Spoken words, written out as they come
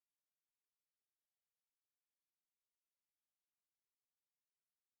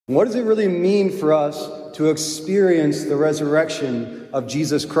What does it really mean for us to experience the resurrection of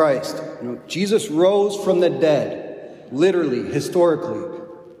Jesus Christ? Jesus rose from the dead, literally, historically,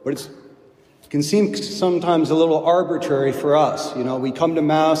 but it can seem sometimes a little arbitrary for us. We come to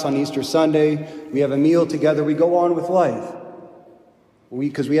Mass on Easter Sunday, we have a meal together, we go on with life.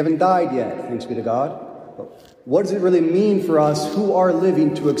 Because we haven't died yet, thanks be to God. But what does it really mean for us who are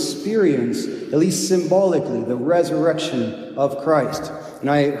living to experience, at least symbolically, the resurrection of Christ? And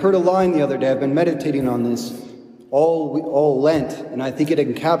I heard a line the other day, I've been meditating on this all Lent, and I think it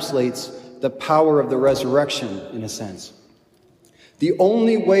encapsulates the power of the resurrection, in a sense. The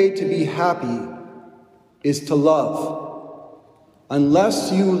only way to be happy is to love.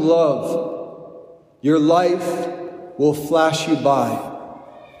 Unless you love, your life will flash you by.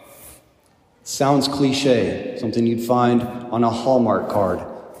 Sounds cliche, something you'd find on a Hallmark card.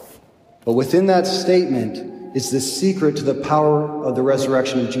 But within that statement is the secret to the power of the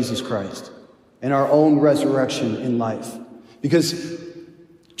resurrection of Jesus Christ and our own resurrection in life. Because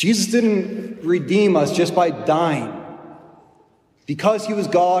Jesus didn't redeem us just by dying. Because he was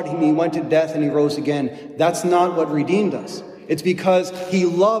God and he went to death and he rose again, that's not what redeemed us. It's because he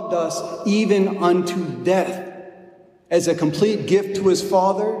loved us even unto death as a complete gift to his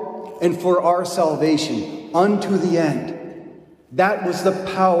Father and for our salvation unto the end. That was the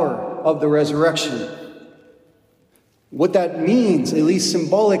power of the resurrection. What that means, at least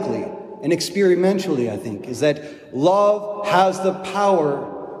symbolically and experientially, I think, is that love has the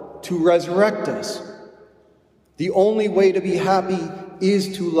power to resurrect us. The only way to be happy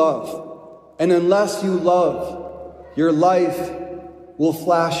is to love. And unless you love, your life will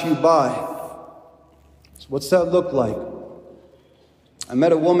flash you by. So what's that look like? I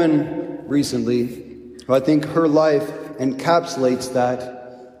met a woman recently who I think her life encapsulates that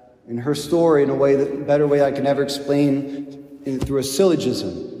in her story in a way that better way I can ever explain through a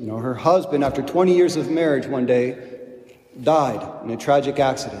syllogism. Her husband, after 20 years of marriage, one day died in a tragic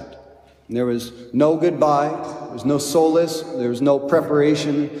accident. And there was no goodbye, there was no solace, there was no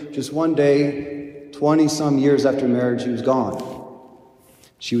preparation. Just one day, 20-some years after marriage, he was gone.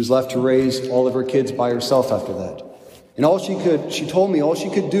 She was left to raise all of her kids by herself after that. And she told me all she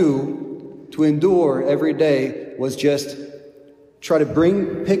could do to endure every day was just try to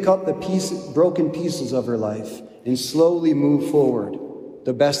pick up the broken pieces of her life and slowly move forward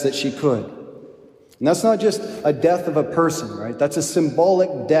the best that she could. And that's not just a death of a person, right? That's a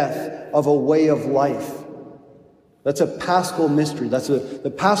symbolic death of a way of life. That's a paschal mystery.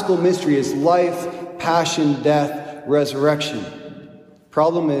 The paschal mystery is life, passion, death, resurrection.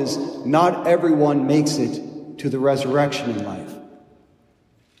 Problem is, not everyone makes it to the resurrection in life.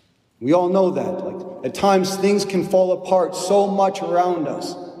 We all know that. At times, things can fall apart so much around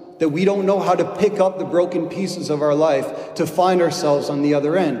us that we don't know how to pick up the broken pieces of our life to find ourselves on the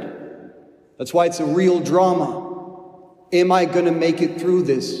other end. That's why it's a real drama. Am I going to make it through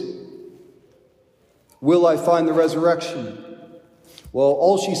this? Will I find the resurrection? Well,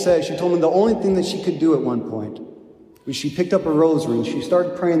 all she said, she told me the only thing that she could do at one point was she picked up a rosary and she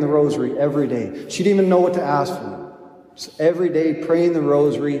started praying the rosary every day. She didn't even know what to ask for. Just every day praying the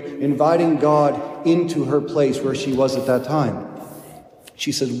rosary, inviting God into her place where she was at that time.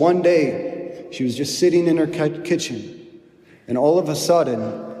 She said one day she was just sitting in her kitchen and all of a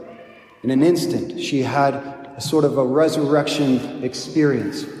sudden, in an instant, she had a sort of a resurrection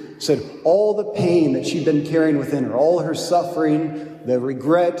experience. Said all the pain that she'd been carrying within her, all her suffering, the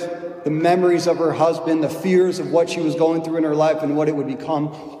regret, the memories of her husband, the fears of what she was going through in her life and what it would become,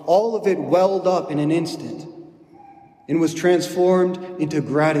 all of it welled up in an instant and was transformed into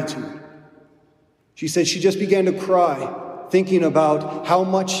gratitude. She said she just began to cry, thinking about how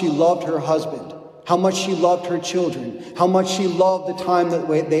much she loved her husband, how much she loved her children, how much she loved the time that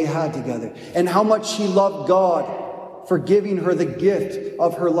they had together, and how much she loved God for giving her the gift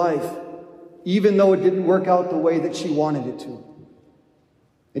of her life, even though it didn't work out the way that she wanted it to.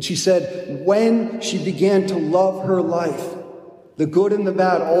 And she said, when she began to love her life, the good and the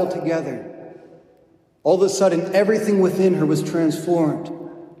bad all together, all of a sudden everything within her was transformed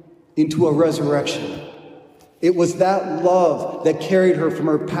into a resurrection. It was that love that carried her from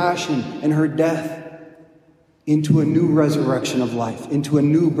her passion and her death into a new resurrection of life, into a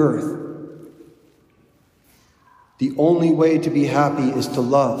new birth. The only way to be happy is to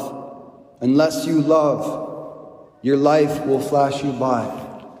love. Unless you love, your life will flash you by.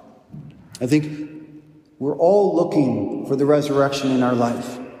 I think we're all looking for the resurrection in our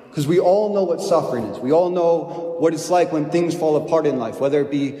life because we all know what suffering is. We all know what it's like when things fall apart in life, whether it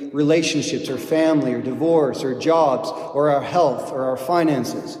be relationships or family or divorce or jobs or our health or our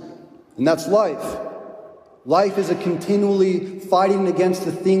finances. And that's life. Life is a continually fighting against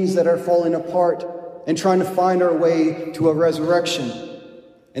the things that are falling apart and trying to find our way to a resurrection.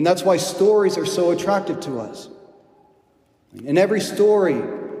 And that's why stories are so attractive to us. And every story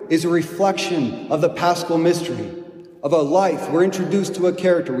is a reflection of the Paschal mystery, of a life. We're introduced to a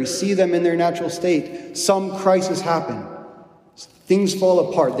character. We see them in their natural state. Some crisis happen. Things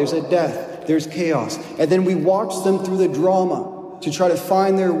fall apart. There's a death. There's chaos. And then we watch them through the drama to try to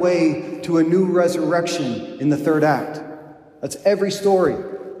find their way to a new resurrection in the third act. That's every story,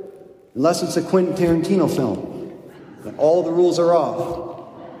 unless it's a Quentin Tarantino film. And all the rules are off,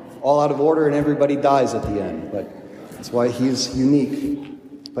 all out of order, and everybody dies at the end. But that's why he's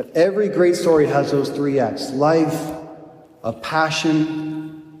unique. But every great story has those three acts: life, a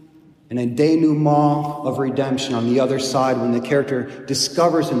passion, and a denouement of redemption on the other side, when the character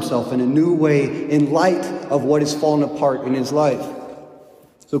discovers himself in a new way in light of what has fallen apart in his life.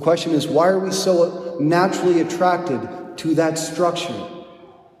 So the question is, why are we so naturally attracted to that structure?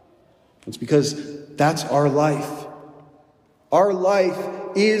 It's because that's our life. Our life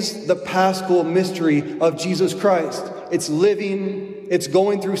is the Paschal mystery of Jesus Christ. It's living, it's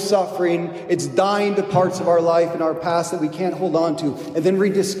going through suffering, it's dying to parts of our life and our past that we can't hold on to, and then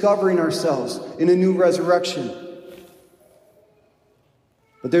rediscovering ourselves in a new resurrection.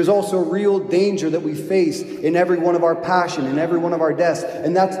 But there's also real danger that we face in every one of our passion, in every one of our deaths,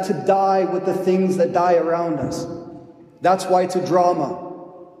 and that's to die with the things that die around us. That's why it's a drama,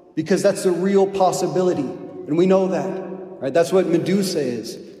 because that's the real possibility, and we know that. Right? That's what Medusa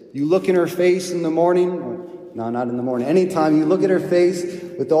is. You look in her face in the morning, no, not in the morning, anytime you look at her face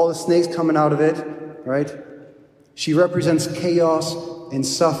with all the snakes coming out of it, right? She represents chaos and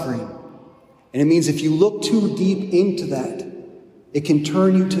suffering. And it means if you look too deep into that, it can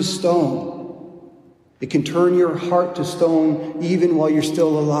turn you to stone. It can turn your heart to stone even while you're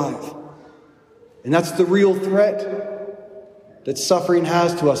still alive. And that's the real threat that suffering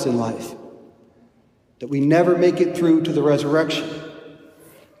has to us in life. That we never make it through to the resurrection.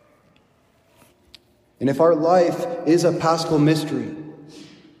 And if our life is a Paschal mystery,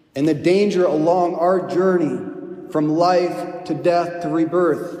 and the danger along our journey from life to death to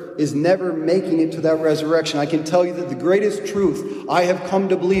rebirth is never making it to that resurrection, I can tell you that the greatest truth I have come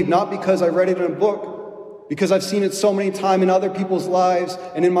to believe, not because I read it in a book, because I've seen it so many times in other people's lives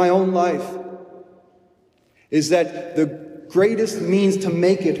and in my own life, is that the greatest means to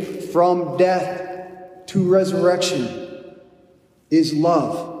make it from death to resurrection is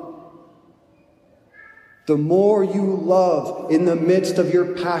love. The more you love in the midst of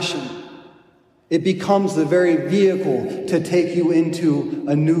your passion, it becomes the very vehicle to take you into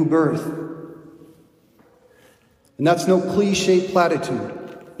a new birth. And that's no cliche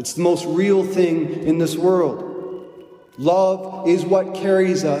platitude. It's the most real thing in this world. Love is what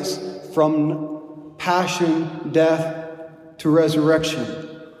carries us from passion, death, to resurrection.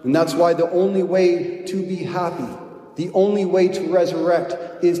 And that's why the only way to be happy, the only way to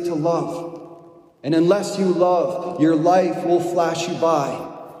resurrect, is to love. And unless you love, your life will flash you by.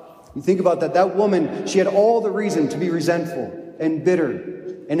 You think about that. That woman, she had all the reason to be resentful and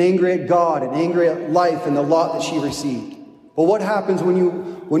bitter and angry at God and angry at life and the lot that she received. But what happens when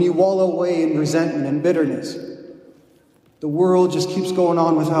you wallow away in resentment and bitterness? The world just keeps going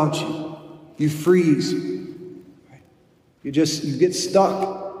on without you. You freeze. You get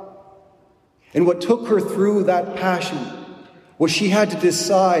stuck. And what took her through that passion was she had to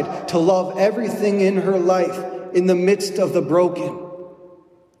decide to love everything in her life in the midst of the broken.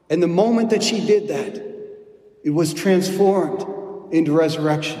 And the moment that she did that, it was transformed into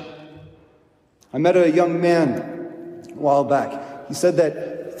resurrection. I met a young man a while back. He said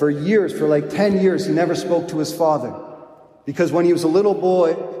that for years, for like 10 years, he never spoke to his father. Because when he was a little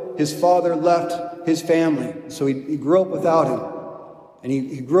boy, his father left his family. So he grew up without him. And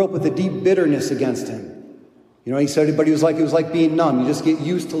he grew up with a deep bitterness against him. You know, he said, but it was like being numb. You just get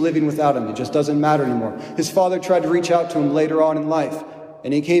used to living without him. It just doesn't matter anymore. His father tried to reach out to him later on in life.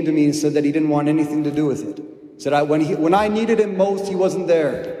 And he came to me and said that he didn't want anything to do with it. He said, when I needed him most, he wasn't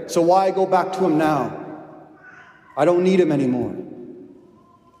there. So why go back to him now? I don't need him anymore.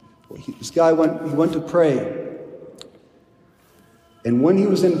 This guy went to pray. And when he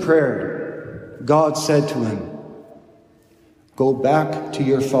was in prayer, God said to him, go back to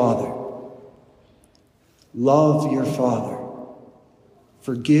your father. Love your father.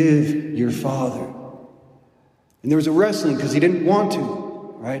 Forgive your father. And there was a wrestling because he didn't want to,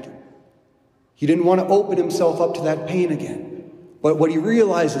 right? He didn't want to open himself up to that pain again. But what he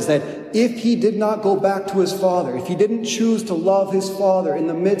realized is that if he did not go back to his father, if he didn't choose to love his father in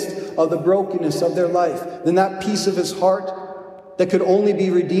the midst of the brokenness of their life, then that piece of his heart that could only be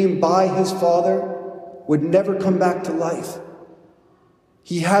redeemed by his father would never come back to life.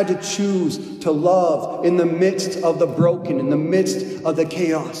 He had to choose to love in the midst of the broken, in the midst of the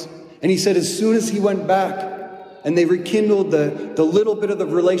chaos. And he said as soon as he went back and they rekindled the little bit of the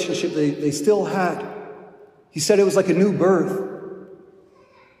relationship they still had, he said it was like a new birth.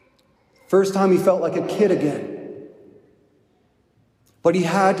 First time he felt like a kid again. But he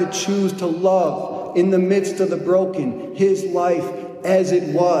had to choose to love in the midst of the broken, his life as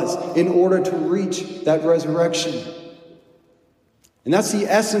it was, in order to reach that resurrection. And that's the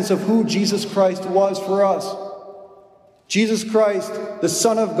essence of who Jesus Christ was for us. Jesus Christ, the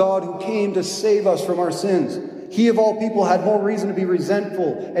Son of God who came to save us from our sins. He of all people had more reason to be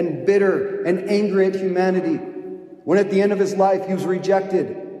resentful and bitter and angry at humanity when at the end of his life he was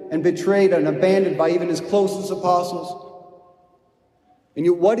rejected and betrayed and abandoned by even his closest apostles. And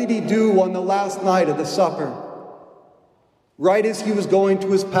yet what did he do on the last night of the supper? Right as he was going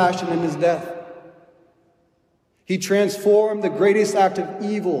to his passion and his death, he transformed the greatest act of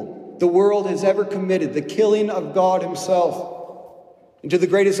evil the world has ever committed, the killing of God himself, into the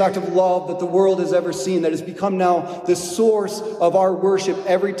greatest act of love that the world has ever seen, that has become now the source of our worship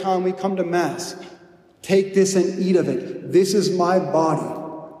every time we come to Mass. Take this and eat of it. This is my body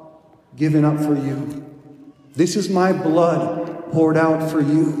given up for you. This is my blood poured out for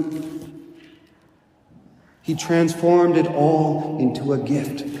you. He transformed it all into a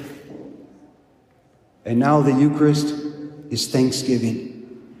gift. And now the Eucharist is thanksgiving.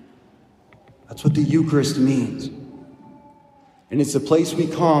 That's what the Eucharist means. And it's the place we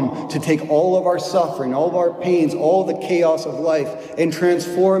come to take all of our suffering, all of our pains, all the chaos of life, and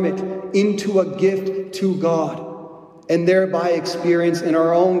transform it into a gift to God, and thereby experience in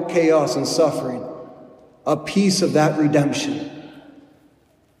our own chaos and suffering a piece of that redemption.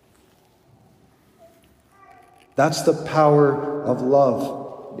 That's the power of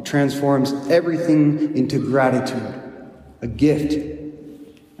love. It transforms everything into gratitude, a gift,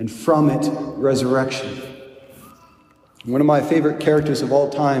 and from it, resurrection. One of my favorite characters of all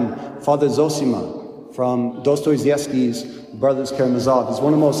time, Father Zosima, from Dostoevsky's Brothers Karamazov. He's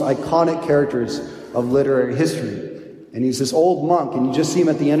one of the most iconic characters of literary history. And he's this old monk, and you just see him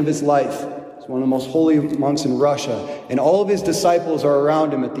at the end of his life. He's one of the most holy monks in Russia. And all of his disciples are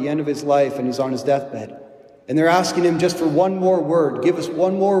around him at the end of his life, and he's on his deathbed. And they're asking him just for one more word. Give us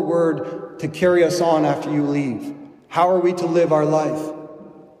one more word to carry us on after you leave. How are we to live our life?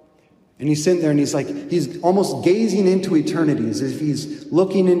 And he's sitting there and he's almost gazing into eternity as if he's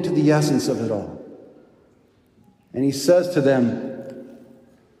looking into the essence of it all. And he says to them,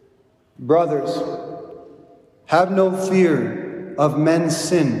 brothers, have no fear of men's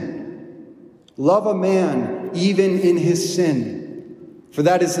sin. Love a man even in his sin, for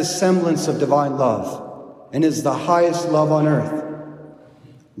that is the semblance of divine love and is the highest love on earth.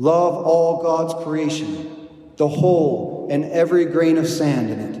 Love all God's creation, the whole and every grain of sand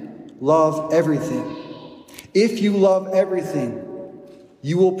in it. Love everything. If you love everything,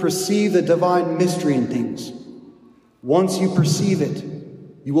 you will perceive the divine mystery in things. Once you perceive it,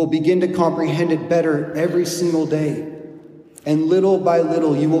 you will begin to comprehend it better every single day. And little by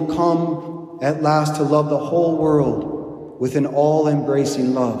little, you will come at last to love the whole world with an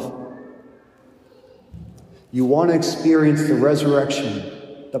all-embracing love. You want to experience the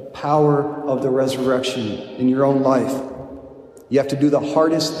resurrection, the power of the resurrection in your own life. You have to do the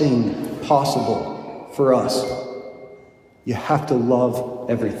hardest thing possible for us. You have to love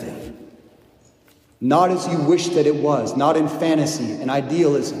everything. Not as you wish that it was, not in fantasy and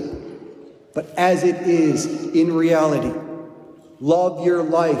idealism, but as it is in reality. Love your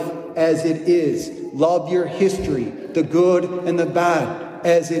life as it is. Love your history, the good and the bad,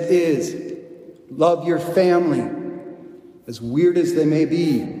 as it is. Love your family, as weird as they may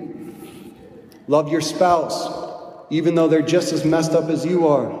be. Love your spouse, even though they're just as messed up as you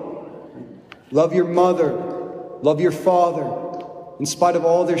are. Love your mother. Love your father, in spite of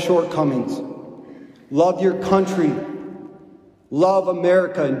all their shortcomings. Love your country. Love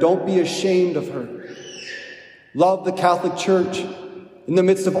America, and don't be ashamed of her. Love the Catholic Church in the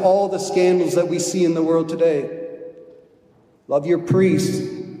midst of all the scandals that we see in the world today. Love your priests,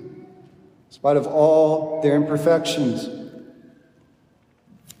 in spite of all their imperfections.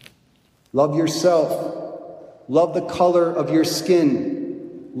 Love yourself. Love the color of your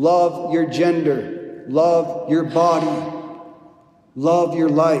skin. Love your gender. Love your body. Love your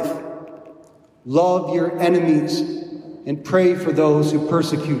life. Love your enemies and pray for those who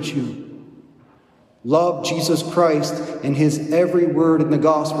persecute you. Love Jesus Christ and his every word in the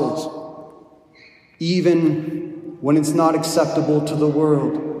Gospels, even when it's not acceptable to the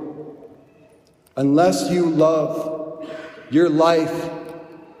world. Unless you love, your life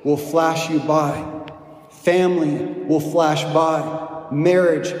will flash you by. Family will flash by.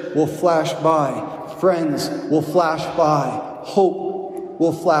 Marriage will flash by. Friends will flash by. Hope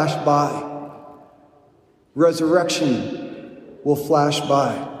will flash by. Resurrection will flash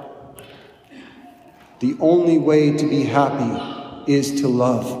by. The only way to be happy is to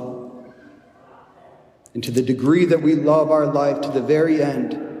love. And to the degree that we love our life to the very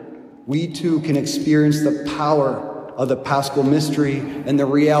end, we too can experience the power of the Paschal mystery and the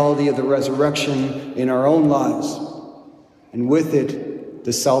reality of the resurrection in our own lives, and with it,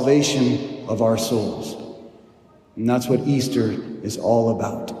 the salvation of our souls. And that's what Easter is all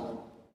about.